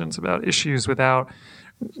discussions about issues without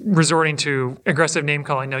resorting to aggressive name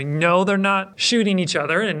calling. Now, no, they're not shooting each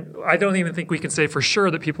other, and I don't even think we can say for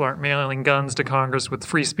sure that people aren't mailing guns to Congress with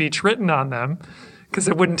free speech written on them, because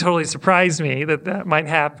it wouldn't totally surprise me that might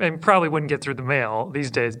happen, and probably wouldn't get through the mail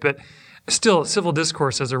these days. But still, civil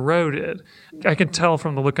discourse has eroded. I can tell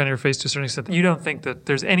from the look on your face to a certain extent that you don't think that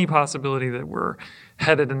there's any possibility that we're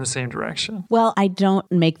headed in the same direction. Well, I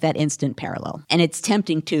don't make that instant parallel. And it's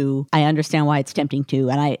tempting to. I understand why it's tempting to.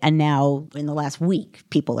 And now, in the last week,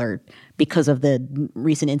 people are, because of the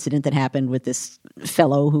recent incident that happened with this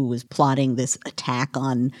fellow who was plotting this attack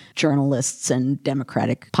on journalists and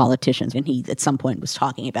Democratic politicians. And he, at some point, was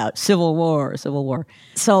talking about Civil War.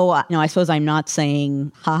 So, I suppose I'm not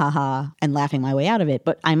saying ha ha ha and laughing my way out of it,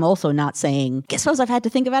 but I'm also not saying, I suppose I've had to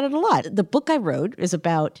think about it a lot. The book I wrote is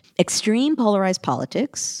about extreme polarized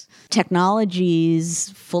politics,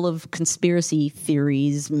 technologies full of conspiracy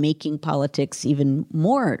theories making politics even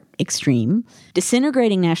more extreme,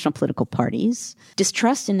 disintegrating national political parties,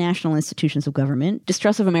 distrust in national institutions of government,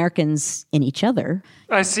 distrust of Americans in each other.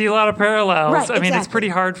 I see a lot of parallels. Right, I mean, exactly. It's pretty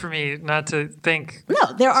hard for me not to think.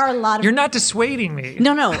 No, there are a lot of... You're not dissuading me.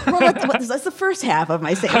 No. Well, that's the first half of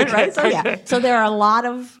my statement, right? So, yeah. So there are a lot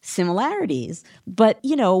of similarities. But,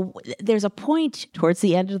 there's a point towards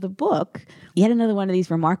the end of the book, yet another one of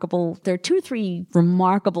these remarkable... There are 2 or 3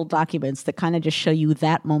 remarkable documents that kind of just show you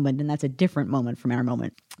that moment, and that's a different moment from our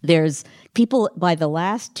moment. There's people, by the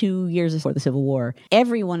last 2 years before the Civil War,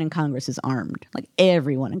 everyone in Congress is armed. Like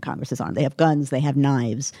everyone in Congress is armed. They have guns, they have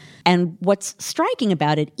knives. And what's striking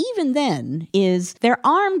about it, even then, is they're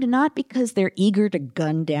armed not because they're eager to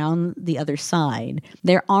gun down the other side.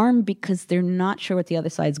 They're armed because they're not sure what the other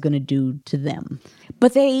side's going to do to them.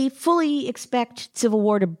 But they fully expect civil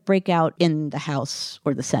war to break out in the House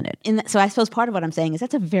or the Senate. So I suppose part of what I'm saying is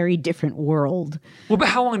that's a very different world. Well, but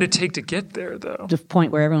how long did it take to get there, though? The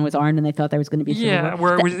point where everyone was armed and they thought there was going to be civil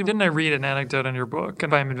war. Didn't I read an anecdote in your book?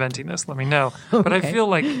 If I'm inventing this, let me know. Okay. But I feel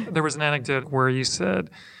like there was an anecdote where you said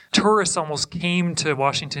tourists almost came to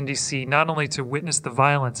Washington, D.C., not only to witness the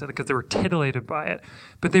violence because they were titillated by it,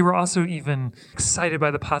 but they were also even excited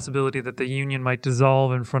by the possibility that the Union might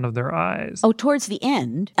dissolve in front of their eyes. Oh, towards the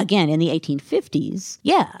end, again, in the 1850s,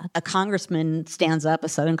 a congressman stands up, a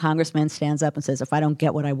Southern congressman stands up and says, if I don't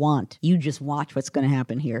get what I want, you just watch what's going to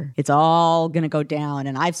happen here. It's all going to go down.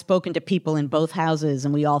 And I've spoken to people in both houses,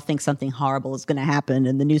 and we all think something horrible is going to happen.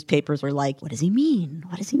 And the newspapers were like, what does he mean?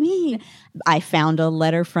 What does he mean? I found a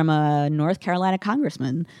letter from a North Carolina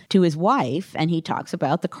congressman to his wife, and he talks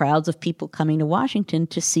about the crowds of people coming to Washington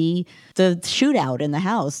to see the shootout in the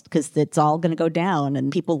House because it's all going to go down,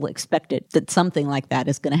 and people expect it that something like that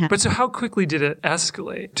is going to happen. But so how quickly did it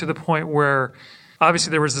escalate to the point where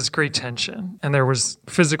obviously there was this great tension, and there was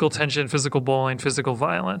physical tension, physical bullying, physical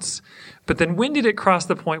violence. But then when did it cross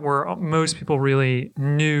the point where most people really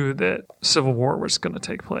knew that civil war was going to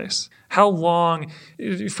take place? How long,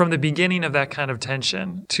 from the beginning of that kind of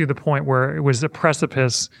tension to the point where it was a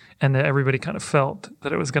precipice and that everybody kind of felt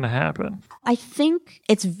that it was going to happen? I think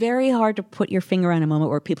it's very hard to put your finger on a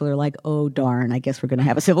moment where people are like, oh, darn, I guess we're going to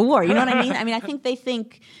have a civil war. You know what I mean? I think they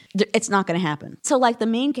think it's not going to happen. So like the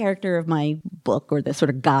main character of my book, or the sort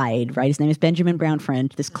of guide, right? His name is Benjamin Brown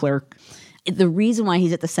French, this clerk. The reason why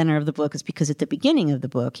he's at the center of the book is because at the beginning of the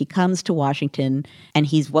book, he comes to Washington and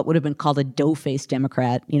he's what would have been called a dough-faced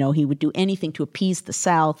Democrat. You know, he would do anything to appease the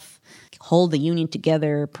South, hold the Union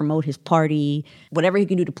together, promote his party. Whatever he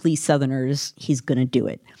can do to please Southerners, he's going to do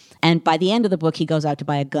it. And by the end of the book, he goes out to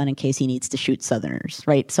buy a gun in case he needs to shoot Southerners,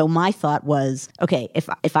 right? So my thought was, okay,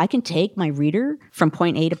 if I can take my reader from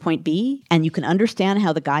point A to point B, and you can understand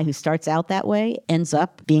how the guy who starts out that way ends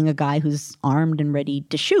up being a guy who's armed and ready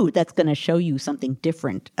to shoot, that's going to show you something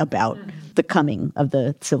different about the coming of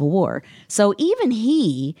the Civil War. So even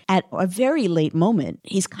he, at a very late moment,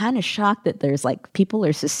 he's kind of shocked that there's like people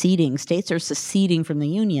are seceding, states are seceding from the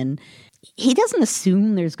Union. He doesn't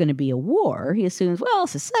assume there's going to be a war. He assumes, well,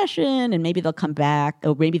 secession, and maybe they'll come back,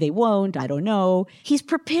 or maybe they won't. I don't know. He's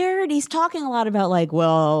prepared. He's talking a lot about like,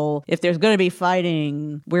 well, if there's going to be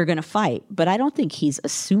fighting, we're going to fight. But I don't think he's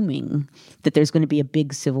assuming that there's going to be a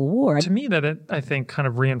big civil war. To me, that I think kind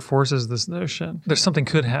of reinforces this notion. There's something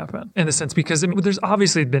could happen in the sense because there's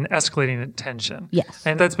obviously been escalating tension. Yes.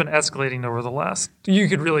 And that's been escalating over the last, you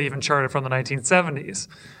could really even chart it from the 1970s.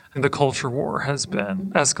 And the culture war has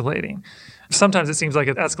been escalating. Sometimes it seems like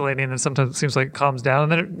it's escalating and sometimes it seems like it calms down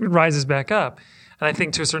and then it rises back up. And I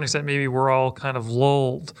think to a certain extent, maybe we're all kind of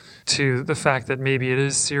lulled to the fact that maybe it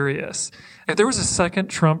is serious. If there was a second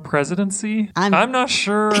Trump presidency, I'm not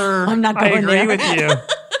sure I'm not going I agree there. with you.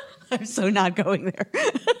 I'm so not going there.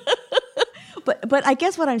 But I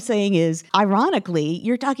guess what I'm saying is, ironically,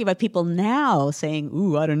 you're talking about people now saying,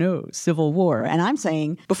 ooh, I don't know, civil war. And I'm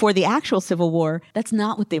saying before the actual Civil War, that's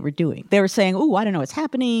not what they were doing. They were saying, ooh, I don't know what's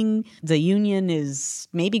happening. The Union is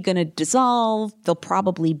maybe going to dissolve. They'll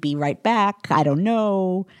probably be right back. I don't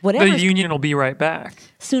know. Whatever. The Union will be right back.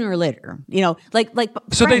 Sooner or later. You know, like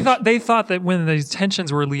So French. they thought that when these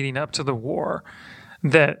tensions were leading up to the war,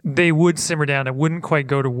 that they would simmer down and wouldn't quite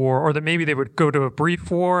go to war, or that maybe they would go to a brief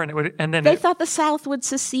war and then they thought the South would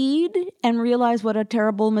secede and realize what a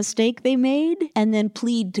terrible mistake they made and then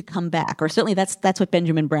plead to come back. Or certainly that's what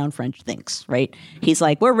Benjamin Brown French thinks, right? He's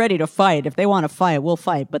like, we're ready to fight. If they want to fight, we'll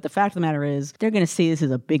fight. But the fact of the matter is they're going to see this as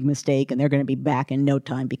a big mistake and they're going to be back in no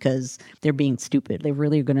time because they're being stupid. They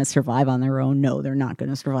really are going to survive on their own. No, they're not going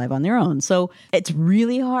to survive on their own. So it's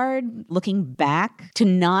really hard looking back to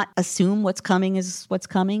not assume what's coming is what's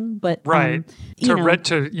coming, but right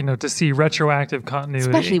to see retroactive continuity,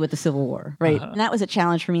 especially with the Civil War, right? And that was a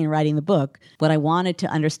challenge for me in writing the book. What I wanted to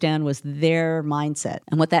understand was their mindset,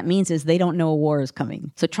 and what that means is they don't know a war is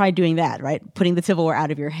coming. So try doing that, right? Putting the Civil War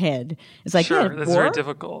out of your head. It's like, sure, yeah, that's war? very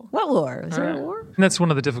difficult. What war? Is there a war? And that's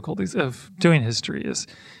one of the difficulties of doing history is.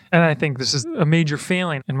 And I think this is a major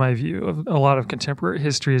failing, in my view, of a lot of contemporary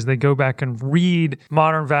history is they go back and read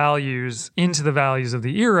modern values into the values of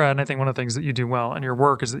the era. And I think one of the things that you do well in your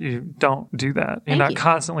work is that you don't do that. You're not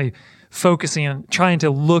constantly focusing on trying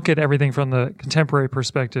to look at everything from the contemporary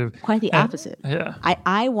perspective. Quite the opposite. Yeah.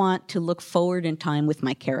 I want to look forward in time with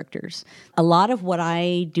my characters. A lot of what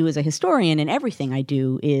I do as a historian and everything I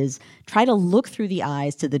do is try to look through the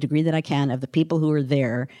eyes to the degree that I can of the people who are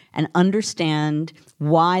there and understand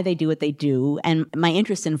why they do what they do. And my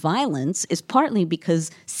interest in violence is partly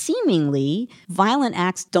because seemingly violent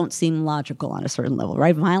acts don't seem logical on a certain level,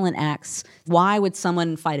 right? Violent acts, why would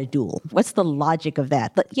someone fight a duel? What's the logic of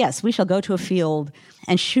that? But yes, we shall go to a field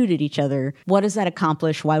and shoot at each other. What does that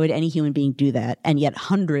accomplish? Why would any human being do that? And yet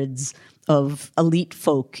hundreds of elite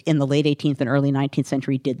folk in the late 18th and early 19th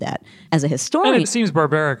century did that. As a historian... And it seems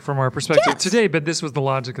barbaric from our perspective yes. today, but this was the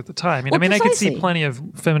logic at the time. Well, I could see precisely. plenty of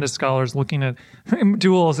feminist scholars looking at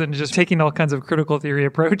duels and just taking all kinds of critical theory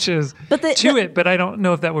approaches to it, but I don't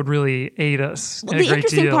know if that would really aid us in a great deal. The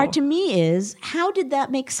interesting part to me is, how did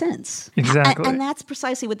that make sense? Exactly. And that's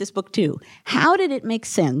precisely what this book too. How did it make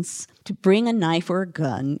sense to bring a knife or a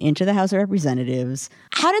gun into the House of Representatives?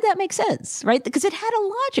 How did that make sense, right? Because it had a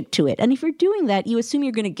logic to it. And if you're doing that, you assume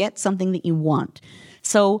you're going to get something that you want.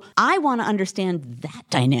 So I want to understand that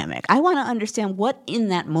dynamic. I want to understand what in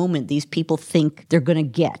that moment these people think they're going to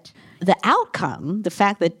get. The outcome, the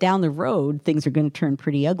fact that down the road things are going to turn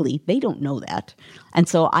pretty ugly, they don't know that. And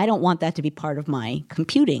so I don't want that to be part of my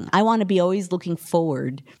computing. I want to be always looking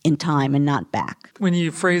forward in time and not back. When you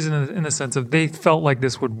phrase it in the sense of they felt like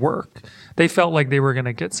this would work, they felt like they were going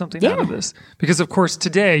to get something out of this. Because, of course,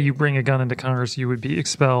 today you bring a gun into Congress, you would be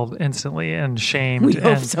expelled instantly and shamed. We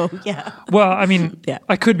hope so, yeah. Well, I mean,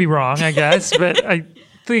 I could be wrong, I guess, but I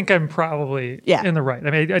think I'm probably in the right.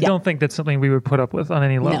 I mean, I don't think that's something we would put up with on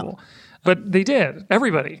any level. No. But they did.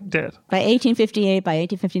 Everybody did. By 1858, by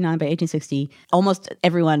 1859, by 1860, almost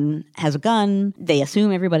everyone has a gun. They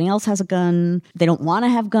assume everybody else has a gun. They don't want to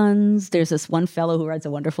have guns. There's this one fellow who writes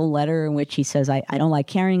a wonderful letter in which he says, I don't like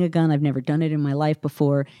carrying a gun. I've never done it in my life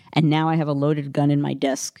before. And now I have a loaded gun in my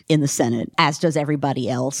desk in the Senate, as does everybody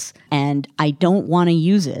else. And I don't want to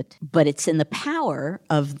use it. But it's in the power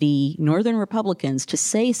of the Northern Republicans to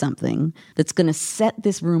say something that's going to set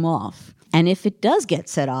this room off. And if it does get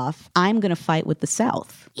set off, I'm going to fight with the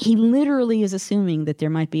South. He literally is assuming that there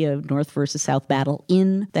might be a North versus South battle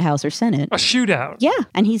in the House or Senate. A shootout. Yeah,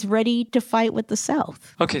 and he's ready to fight with the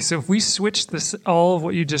South. Okay, so if we switch this, all of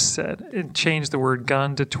what you just said and change the word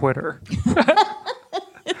gun to Twitter,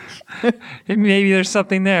 maybe there's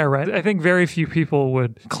something there, right? I think very few people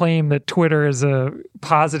would claim that Twitter is a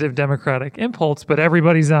positive democratic impulse, but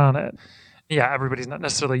everybody's on it. Yeah, everybody's not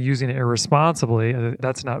necessarily using it irresponsibly.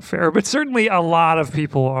 That's not fair. But certainly a lot of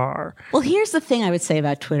people are. Well, here's the thing I would say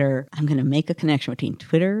about Twitter. I'm going to make a connection between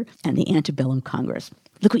Twitter and the antebellum Congress.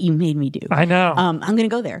 Look what you made me do. I know. I'm going to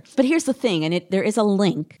go there. But here's the thing, and there is a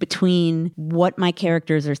link between what my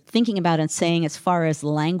characters are thinking about and saying as far as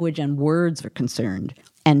language and words are concerned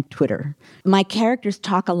and Twitter. My characters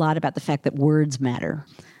talk a lot about the fact that words matter.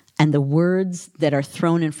 And the words that are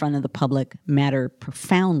thrown in front of the public matter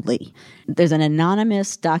profoundly. There's an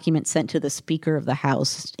anonymous document sent to the Speaker of the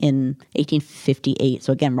House in 1858,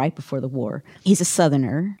 so again, right before the war. He's a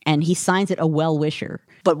Southerner, and he signs it a well-wisher.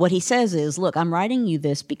 But what he says is, look, I'm writing you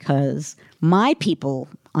this because my people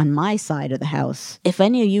on my side of the house, if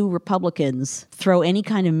any of you Republicans throw any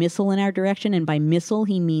kind of missile in our direction, and by missile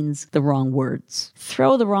he means the wrong words,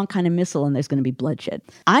 throw the wrong kind of missile and there's going to be bloodshed.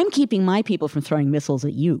 I'm keeping my people from throwing missiles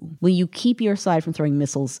at you. Will you keep your side from throwing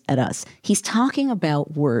missiles at us? He's talking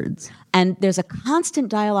about words. And there's a constant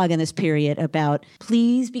dialogue in this period about,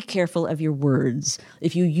 please be careful of your words.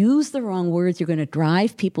 If you use the wrong words, you're going to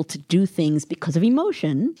drive people to do things because of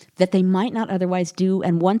emotion that they might not otherwise do.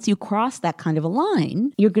 And once you cross that kind of a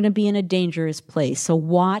line, you're going to be in a dangerous place. So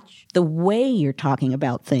watch the way you're talking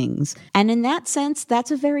about things. And in that sense,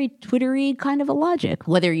 that's a very Twittery kind of a logic.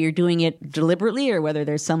 Whether you're doing it deliberately or whether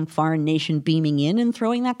there's some foreign nation beaming in and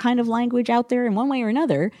throwing that kind of language out there in one way or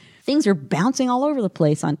another, things are bouncing all over the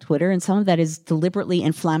place on Twitter, and some of that is deliberately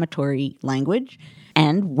inflammatory language.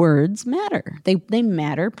 And words matter. They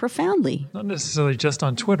matter profoundly. Not necessarily just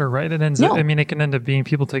on Twitter, right? It ends up, I mean, it can end up being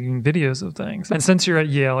people taking videos of things. And since you're at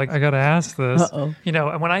Yale, I got to ask this. You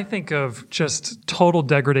know, when I think of just total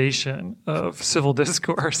degradation of civil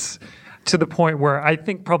discourse, to the point where I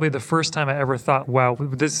think probably the first time I ever thought, wow,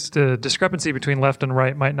 this discrepancy between left and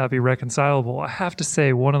right might not be reconcilable. I have to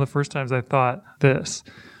say, one of the first times I thought this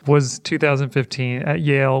was 2015 at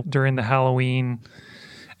Yale during the Halloween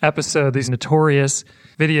episode, these notorious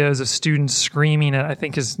videos of students screaming at, I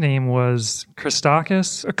think his name was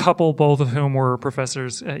Christakis, a couple, both of whom were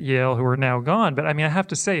professors at Yale who are now gone. But I mean, I have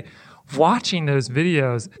to say, watching those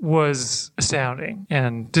videos was astounding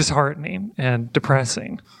and disheartening and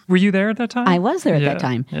depressing. Were you there at that time? I was there at that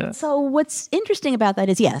time. Yeah. So what's interesting about that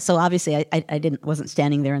is, so obviously I wasn't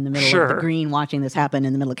standing there in the middle of the green watching this happen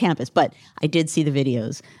in the middle of campus, but I did see the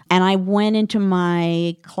videos. And I went into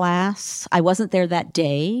my class. I wasn't there that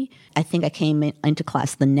day. I think I came into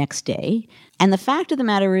class the next day. And the fact of the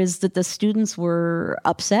matter is that the students were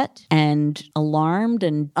upset and alarmed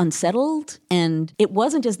and unsettled. And it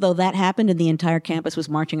wasn't as though that happened and the entire campus was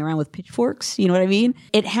marching around with pitchforks. You know what I mean?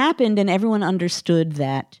 It happened and everyone understood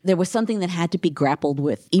that there was something that had to be grappled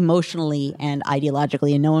with emotionally and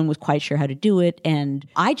ideologically, and no one was quite sure how to do it. And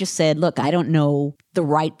I just said, look, I don't know the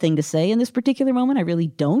right thing to say in this particular moment. I really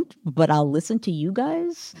don't, but I'll listen to you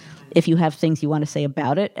guys if you have things you want to say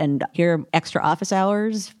about it, and here are extra office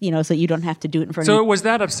hours, so you don't have to do it in front of me. So was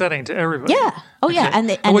that upsetting to everybody? Yeah. Oh, yeah.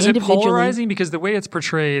 Okay. And was it polarizing? Because the way it's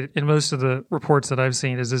portrayed in most of the reports that I've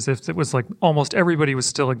seen is as if it was like almost everybody was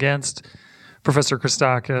still against Professor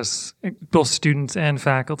Christakis, both students and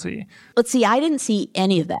faculty. Let's see, I didn't see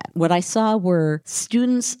any of that. What I saw were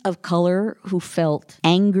students of color who felt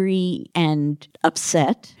angry and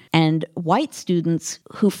upset, and white students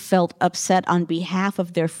who felt upset on behalf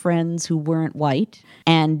of their friends who weren't white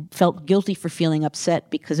and felt guilty for feeling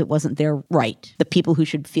upset because it wasn't their right. The people who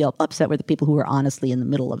should feel upset were the people who were honestly in the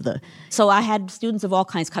middle of the... So I had students of all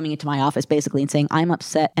kinds coming into my office basically and saying, I'm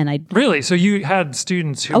upset, and I... Really? So you had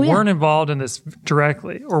students who weren't involved in this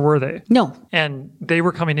directly, or were they? No. And they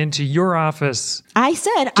were coming into your office... I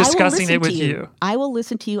said, discussing it with you. I will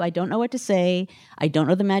listen to you. I don't know what to say. I don't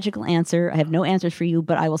know the magical answer. I have no answers for you,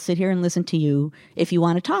 but I will sit here and listen to you if you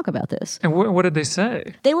want to talk about this. And what did they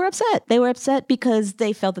say? They were upset. They were upset because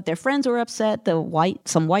they felt that their friends were upset.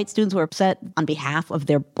 Some white students were upset on behalf of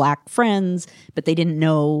their black friends, but they didn't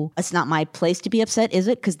know, it's not my place to be upset, is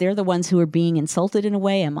it? Because they're the ones who are being insulted in a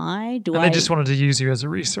way. Am I? They just wanted to use you as a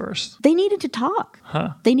resource. They needed to talk. Huh.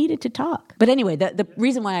 They needed to talk. But anyway, the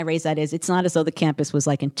reason why I raise that is it's not as though the campus was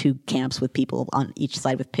like in two camps with people on each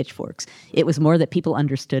side with pitchforks. It was more that people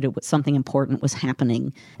understood it was something important was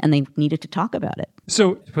happening and they needed to talk about it.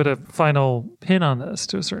 So to put a final pin on this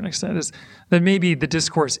to a certain extent is that maybe the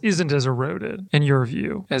discourse isn't as eroded in your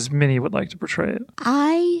view as many would like to portray it.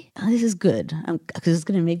 This is good because it's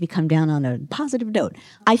going to make me come down on a positive note.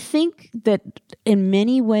 I think that in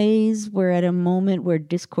many ways we're at a moment where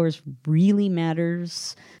discourse really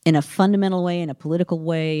matters in a fundamental way, in a political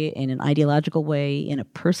way, in an ideological way, in a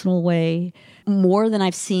personal way. More than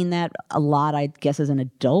I've seen that a lot, I guess, as an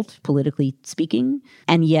adult, politically speaking.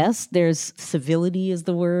 And yes, there's civility is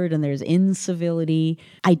the word, and there's incivility.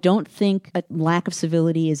 I don't think a lack of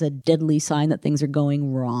civility is a deadly sign that things are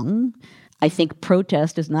going wrong. I think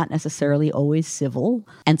protest is not necessarily always civil,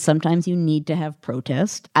 and sometimes you need to have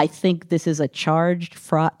protest. I think this is a charged,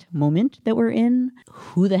 fraught moment that we're in.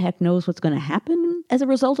 Who the heck knows what's going to happen as a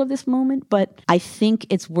result of this moment? But I think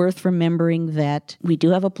it's worth remembering that we do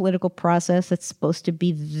have a political process that's supposed to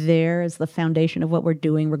be there as the foundation of what we're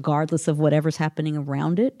doing, regardless of whatever's happening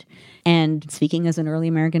around it. And speaking as an early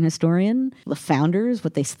American historian, the founders,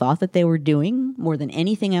 what they thought that they were doing more than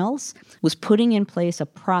anything else was putting in place a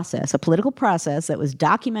process, a political process that was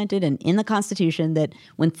documented and in the Constitution that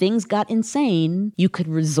when things got insane, you could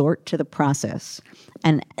resort to the process.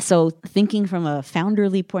 And so thinking from a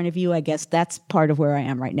founderly point of view, I guess that's part of where I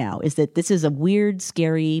am right now, is that this is a weird,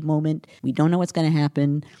 scary moment. We don't know what's going to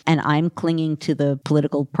happen. And I'm clinging to the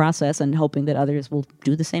political process and hoping that others will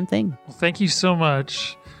do the same thing. Well, thank you so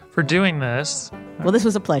much for doing this. Well, this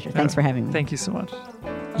was a pleasure. Thanks for having me. Thank you so much.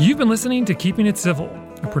 You've been listening to Keeping It Civil,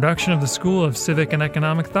 a production of the School of Civic and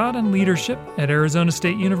Economic Thought and Leadership at Arizona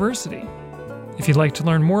State University. If you'd like to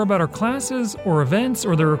learn more about our classes or events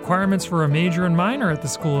or the requirements for a major and minor at the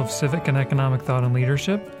School of Civic and Economic Thought and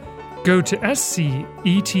Leadership, go to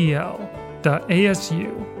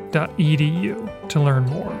scetl.asu.edu to learn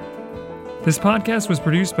more. This podcast was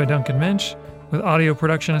produced by Duncan Mensch with audio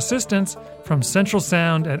production assistance from Central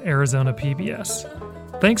Sound at Arizona PBS.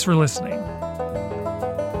 Thanks for listening.